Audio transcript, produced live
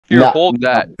Here, No, hold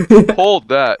that. Hold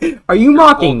that. Are you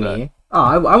mocking hold me? Oh,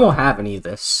 I won't have any of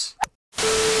this.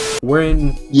 We're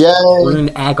in Yay!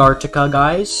 Antarctica,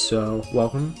 guys. So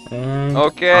welcome, and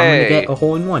Okay. I'm gonna get a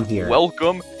hole in one here.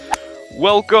 Welcome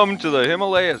to the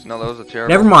Himalayas. No, that was a terrible.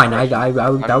 Never mind.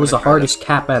 That was the try hardest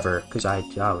cap ever because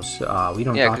we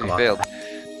don't Yeah, talk because you about failed.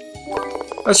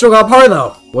 that. I still got par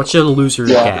though. What should a loser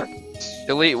get?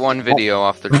 Delete one video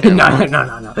off their no, channel.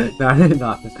 no.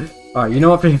 Alright, you know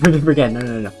what? Forget.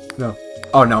 No.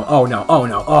 Oh no.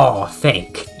 Oh,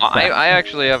 thank. I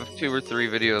actually have 2 or 3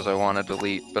 videos I want to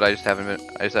delete, but I just haven't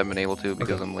been able to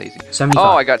because I'm lazy. 75.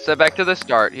 Oh, I got set back to the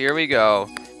start. Here we go.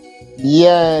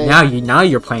 Yay! Now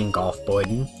you're playing golf,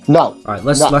 Boyden. No. Alright,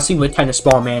 let's see what tennis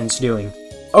ball man's doing.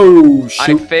 Oh I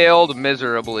shoot! failed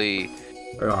miserably.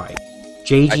 Alright.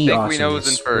 JG I think Awesomeness. we know who's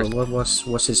in first.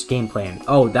 What's his game plan?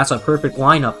 Oh, that's a perfect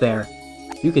lineup there.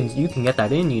 You can get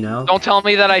that in, you know. Don't tell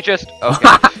me that I just. Okay.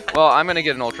 Well, I'm gonna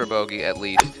get an ultra bogey at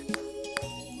least.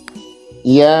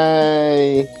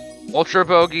 Yay! Ultra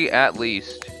bogey at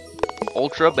least.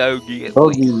 Ultra bogey at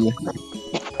least. Bogey.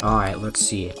 Alright, let's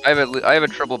see. I have a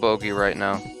triple bogey right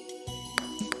now.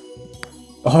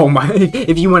 Oh my!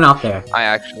 If you went out there. I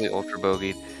actually ultra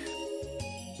bogeyed.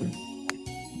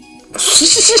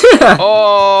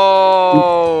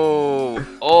 Oh!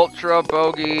 Ultra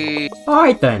bogey.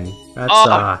 Alright then. That's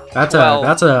Oh, that's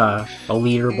 12. a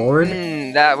leaderboard.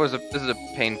 This is a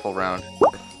painful round.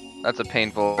 That's a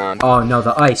painful round. Oh no,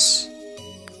 the ice.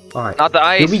 Alright. Not the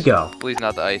ice. Here we go. Please,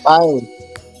 not the ice. Fine.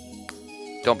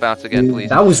 Don't bounce again, please.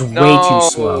 That was way No. too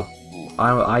slow.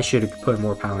 I should have put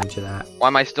more power into that. Why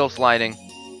am I still sliding?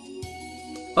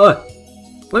 Let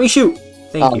me shoot.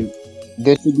 Thank you.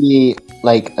 This would be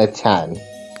like a 10.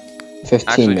 15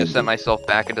 Actually, maybe. just set myself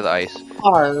back into the ice.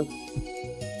 Par.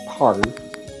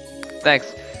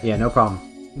 Thanks. Yeah, no problem.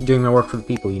 Doing my work for the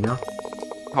people, you know.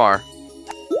 Par.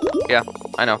 Yeah,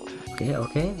 I know.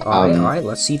 Okay. Alright,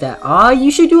 let's see that.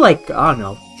 You should do like, I don't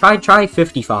know. Try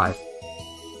 55.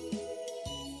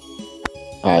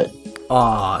 Alright.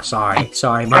 Aw,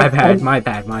 sorry, my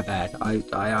bad.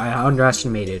 I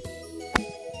underestimated.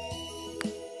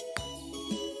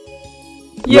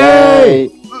 Yay!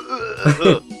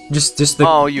 just the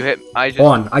Oh, you hit. I just.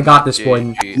 on. I got this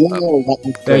one. GG.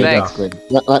 Yeah, There you Thanks. Good.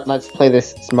 Let's play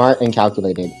this smart and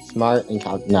calculated.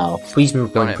 No. Please move,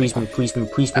 Don't Gordon. hit Please me.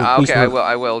 move. Please move. Okay, I will.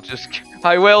 I will.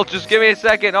 Just give me a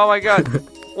second. Oh my god.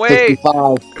 Wait.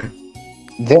 55.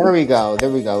 There we go. There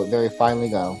we finally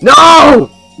go. No!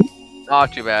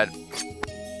 Not too bad.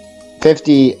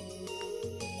 50.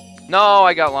 No,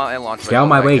 I launched. Get out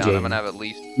my myself way, back down. Jaden. I'm gonna have at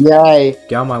least Yay!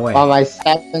 Get out of my way. On my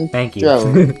second Thank you.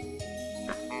 stroke.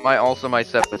 my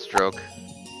 7th stroke.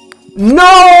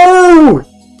 No!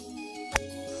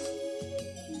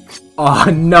 Oh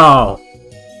no!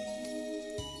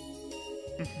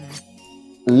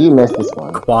 You missed this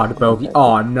one. Quad bogey.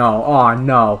 Oh no! Oh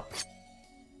no!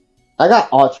 I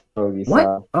got ultra bogey. What?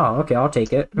 So. Oh, okay, I'll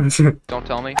take it. Don't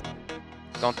tell me.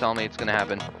 Don't tell me it's gonna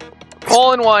happen.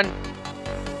 Hole in one.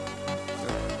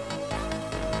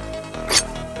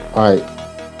 Alright.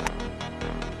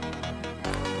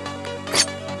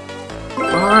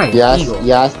 Alright, Yes. Eagle.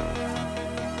 Yes.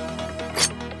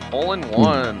 Hole in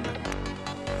one.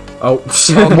 Oh,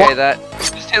 Okay, that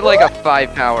just hit like a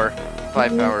 5 power.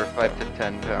 5 power, 5 to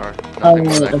 10 power. Nothing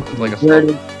more than that, like a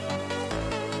slope.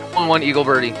 1-1 eagle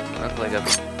birdie. That's like a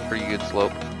pretty good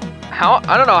slope.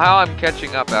 I don't know how I'm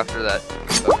catching up after that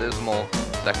abysmal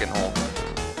second hole.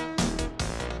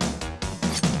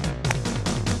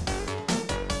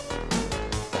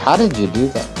 How did you do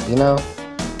that? You know?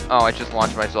 Oh, I just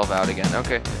launched myself out again.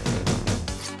 Okay.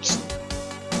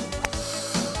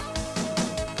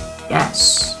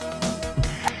 yes.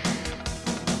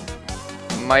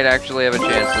 Might actually have a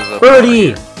chance as a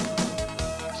Birdie.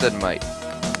 Said might.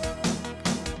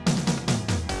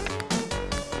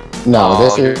 No,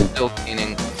 this you're is.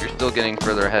 still getting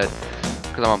further ahead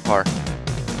because I'm on par.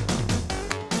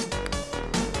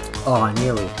 Oh,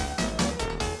 nearly.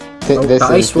 This the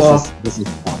ice wall. This is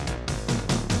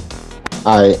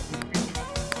Alright.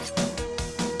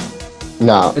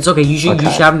 No. It's okay. You should Okay.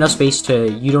 have enough space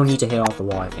to. You don't need to hit off the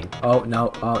wall. I think. Oh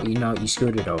no. Oh, you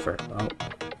screwed it over. Oh.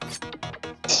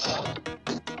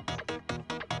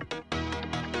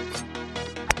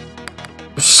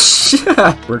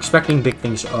 We're expecting big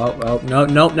things. Oh, no,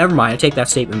 never mind. I take that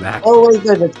statement back. Oh wait,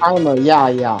 there's a timer. Yeah.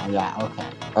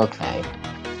 Okay.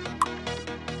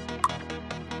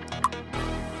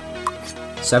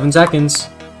 7 seconds.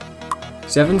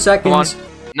 7 seconds.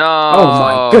 No. Oh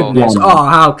my goodness. No. Oh,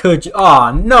 how could you?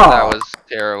 Oh no. That was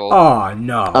terrible. Oh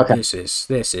no. Okay. This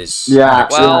is. Yeah.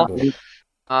 Well,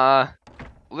 terrible.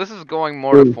 this is going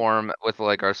more to form with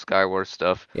like our Skywars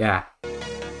stuff. Yeah.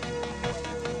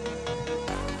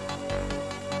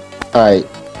 Alright.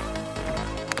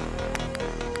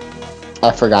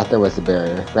 I forgot there was a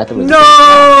barrier.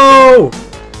 No!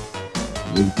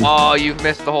 Oh, you've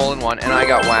missed the hole in one, and I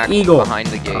got whacked Eagle. behind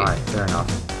the gate. Alright, fair enough.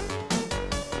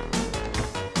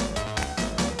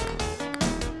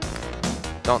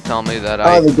 Don't tell me that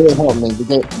Oh, the gate helped me. The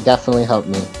gate definitely helped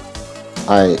me.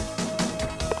 Alright.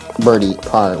 Birdie,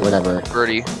 par, whatever.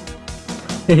 Birdie.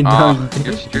 No,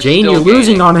 you're Jane, still you're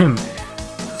losing gaining. on him.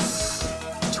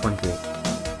 23.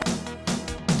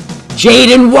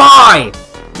 Jaden, why?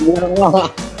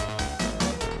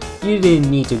 You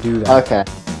didn't need to do that. Okay.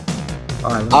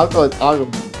 Alright. I'll go.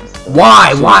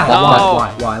 Why?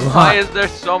 No. Why is there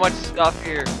so much stuff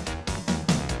here?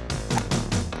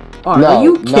 Alright, No, are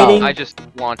you no. kidding? I just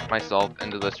launched myself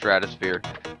into the stratosphere.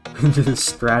 Into the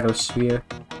stratosphere.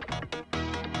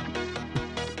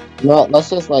 No, let's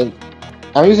just like.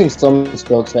 I'm using so many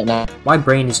strokes right now. My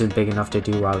brain isn't big enough to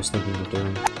do what I was thinking of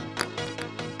doing.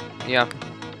 Yeah,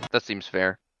 that seems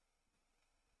fair.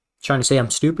 Trying to say I'm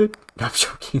stupid? No, I'm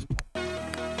joking.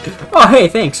 Oh, hey,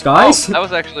 thanks, guys. Oh, that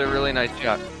was actually a really nice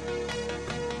shot.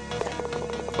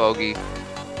 Bogey.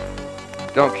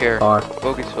 Don't care. Par.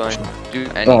 Bogey's fine. Do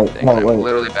anything. no, I'm wait.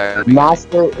 literally bad.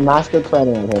 Master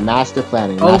planning right here. Master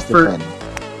planning. Oh, Master planning.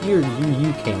 You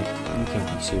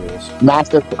can't be serious. I'm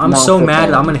Master so mad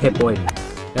planning. that I'm gonna hit Boyden.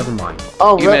 Never mind.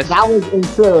 Oh, You missed. that was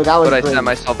true. That was. But I great. sent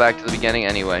myself back to the beginning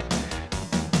anyway.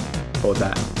 Hold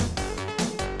that.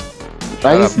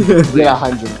 I Shut used to get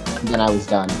 100, then I was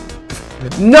done.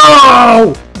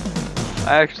 No!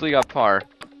 I actually got par.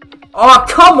 Oh,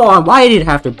 come on! Why did it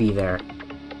have to be there?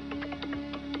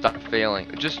 Stop failing.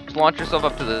 Just launch yourself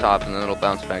up to the top and then it'll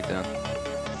bounce back down.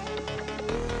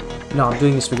 No, I'm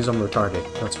doing this because I'm retarded.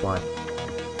 That's why.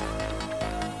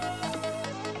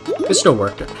 It still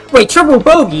worked. Wait, triple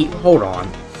bogey? Hold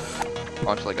on.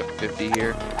 Launch like a 50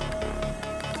 here.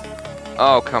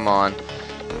 Oh, come on.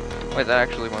 Wait, that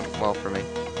actually went well for me.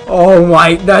 Oh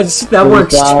my, that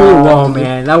works God. too well,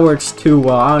 man. That works too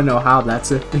well. I don't know how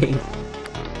that's a thing.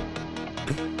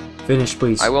 Finish,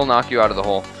 please. I will knock you out of the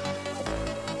hole.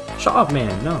 Shut up,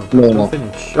 man. No, No, don't no.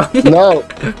 finish. No.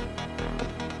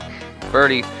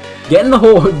 Birdie. Get in the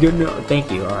hole. No,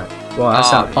 thank you. Alright. Well, that's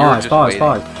Oh, not. you were Pause, just pause, waiting.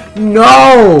 pause.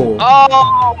 No!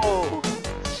 Oh!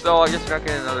 So I guess you're not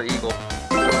getting another eagle. Not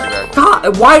too bad.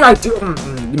 God, why did I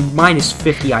do minus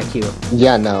 50 IQ?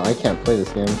 Yeah, no, I can't play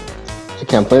this game. I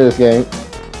can't play this game.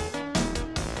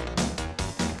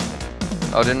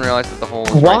 Oh, didn't realize that the hole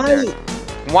was Why? right there.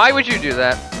 Why would you do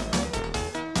that?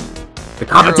 The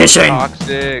competition! You're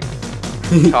toxic.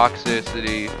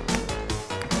 Toxicity.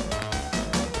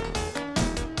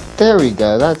 There we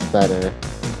go. That's better.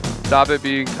 Stop it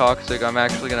being toxic. I'm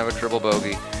actually gonna have a triple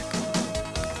bogey.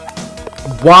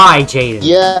 Why, Jaden?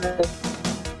 Yeah.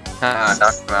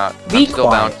 Knocked him out. Be I'm still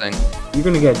quiet. bouncing. You're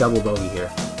gonna get a double bogey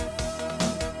here.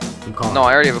 I'm calling. No,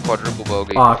 I already have a quadruple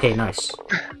bogey. Oh, okay, nice.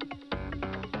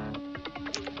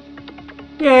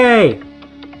 Yay!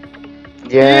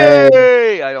 Yeah.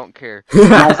 Yay! I don't care.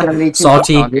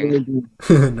 Salty. Talking.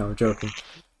 No, joking.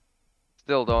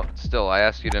 Still, I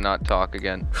ask you to not talk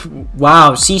again.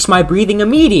 Wow, cease my breathing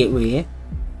immediately.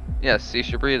 Yes, cease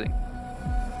your breathing.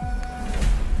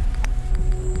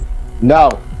 No.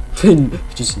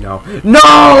 Just no.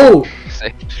 No!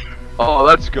 Say, oh,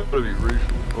 that's gotta be racial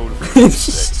motivation.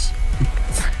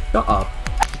 Shut up.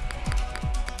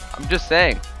 I'm just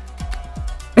saying.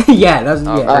 Yeah, that's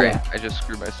Oh, yeah. great. Yeah. I just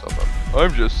screwed myself up.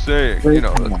 I'm just saying, you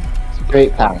know.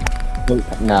 Great power.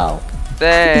 No.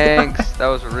 Thanks. That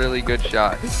was a really good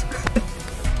shot.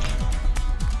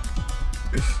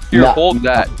 Here, No. hold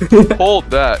that. Hold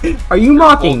that. Are you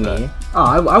mocking hold me?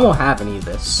 Oh, I won't have any of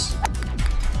this.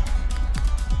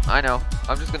 I know.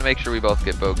 I'm just gonna make sure we both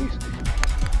get bogeys.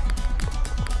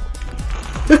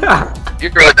 You're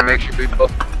going to make sure we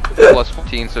both plus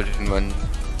 14 so you can win.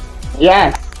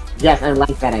 Yes. Yes, I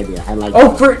like that idea. I like. Oh,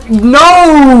 that. for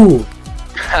no!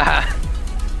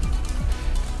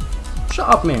 Shut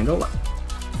up, man. Don't.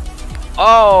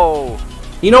 Oh!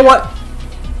 You know what?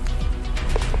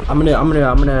 I'm gonna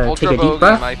Ultra take a bogey, deep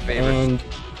breath, my favorite. and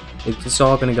it's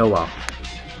all gonna go well.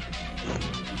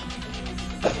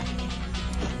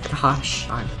 Gosh,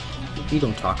 we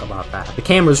don't talk about that. The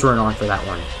cameras weren't on for that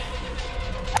one.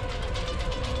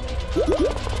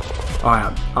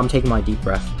 Alright, I'm taking my deep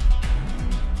breath.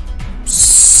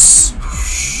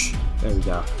 There we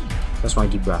go. That's my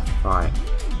deep breath. Alright.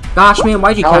 Gosh, man,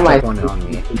 why'd you catch that one on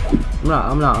me?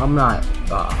 I'm not.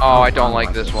 Oh, I don't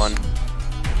like this one.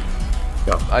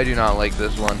 Go. I do not like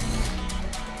this one.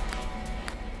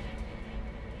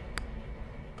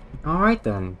 Alright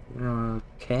then.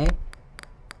 Okay.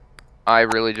 I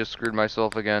really just screwed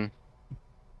myself again.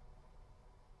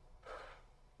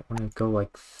 I wanna go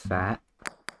like that.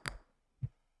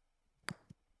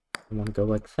 I wanna go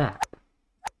like that.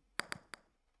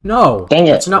 No! Dang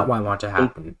it. That's not what I want to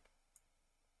happen.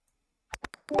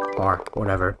 Or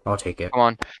whatever. I'll take it. Come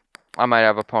on. I might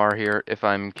have a par here if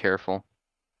I'm careful.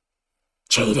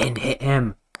 Jaden, hit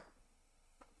him!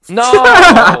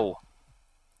 No!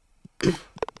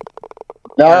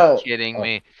 No. You're kidding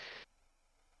me.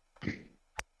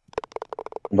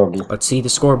 Bogey. Let's see the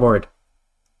scoreboard.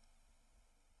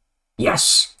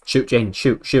 Yes! Shoot, Jaden.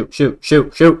 Shoot, shoot, shoot,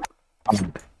 shoot, shoot!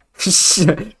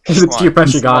 The peer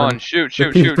pressure Come got on, him. shoot, The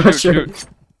shoot, peer shoot, pressure. shoot, shoot.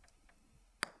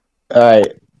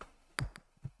 Alright.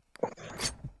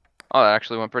 Oh, that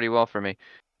actually went pretty well for me.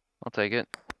 I'll take it.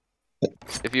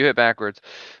 If you hit backwards.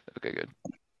 Okay, good.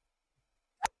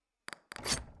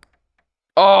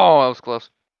 Oh, that was close.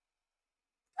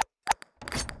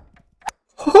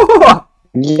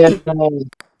 Yeah.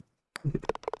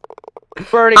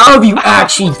 Birdie. How have you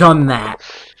actually done that?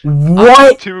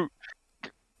 What?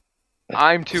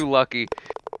 I'm too lucky.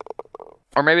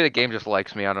 Or maybe the game just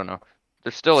likes me, I don't know.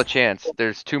 There's still a chance.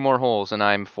 There's 2 more holes and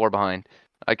I'm 4 behind.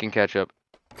 I can catch up.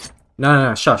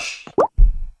 No, shush.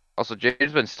 Also,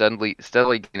 Jade's been steadily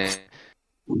getting it.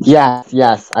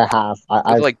 Yes, I have.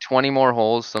 With like 20 more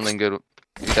holes, something good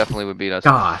definitely would beat us.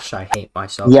 Gosh, I hate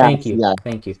myself. Yeah, Thank you. yeah.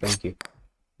 Thank you. Thank you.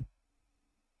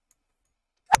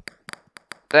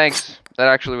 Thanks. That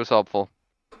actually was helpful.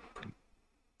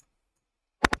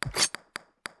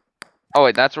 Oh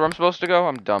wait, that's where I'm supposed to go?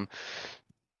 I'm dumb.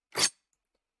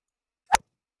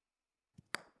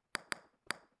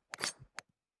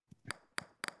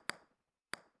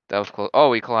 That was close. Oh,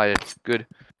 we collided. Good.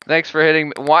 Thanks for hitting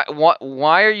me.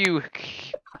 Why are you...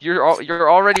 You're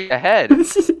already ahead.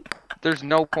 There's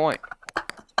no point.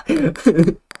 I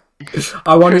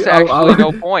want There's to. actually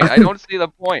no point. I don't see the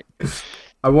point.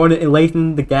 I want to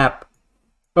enlighten the gap.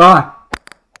 Ah.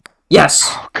 Yes.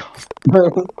 Oh,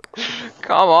 God.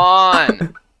 Come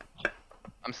on.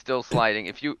 I'm still sliding.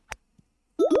 If you...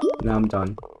 Now I'm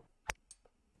done.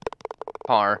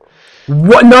 Par.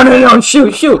 What? No!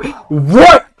 Shoot!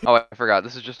 What? Oh, I forgot.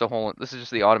 This is just a hole. This is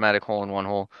just the automatic hole-in-one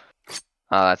hole.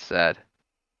 Oh, that's sad.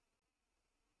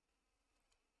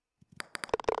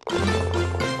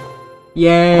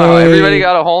 Yay! Wow, everybody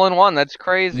got a hole-in-one. That's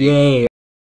crazy. Yay!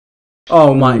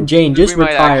 Oh my, Jane, just We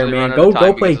might retire, actually man. run out of time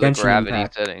Go play because of the Genshin gravity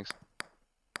Impact. settings.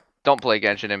 Don't play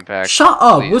Genshin Impact. Shut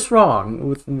up! please. What's wrong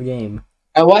with the game?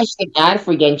 I watched the ad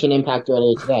for Genshin Impact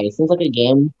earlier today. It seems like a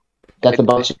game that's a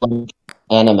bunch of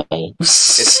anime.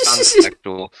 It's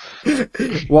unsexual.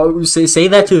 Well, say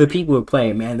that to the people who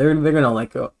play, man. They're gonna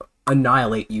like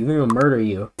annihilate you. They're gonna murder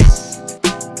you.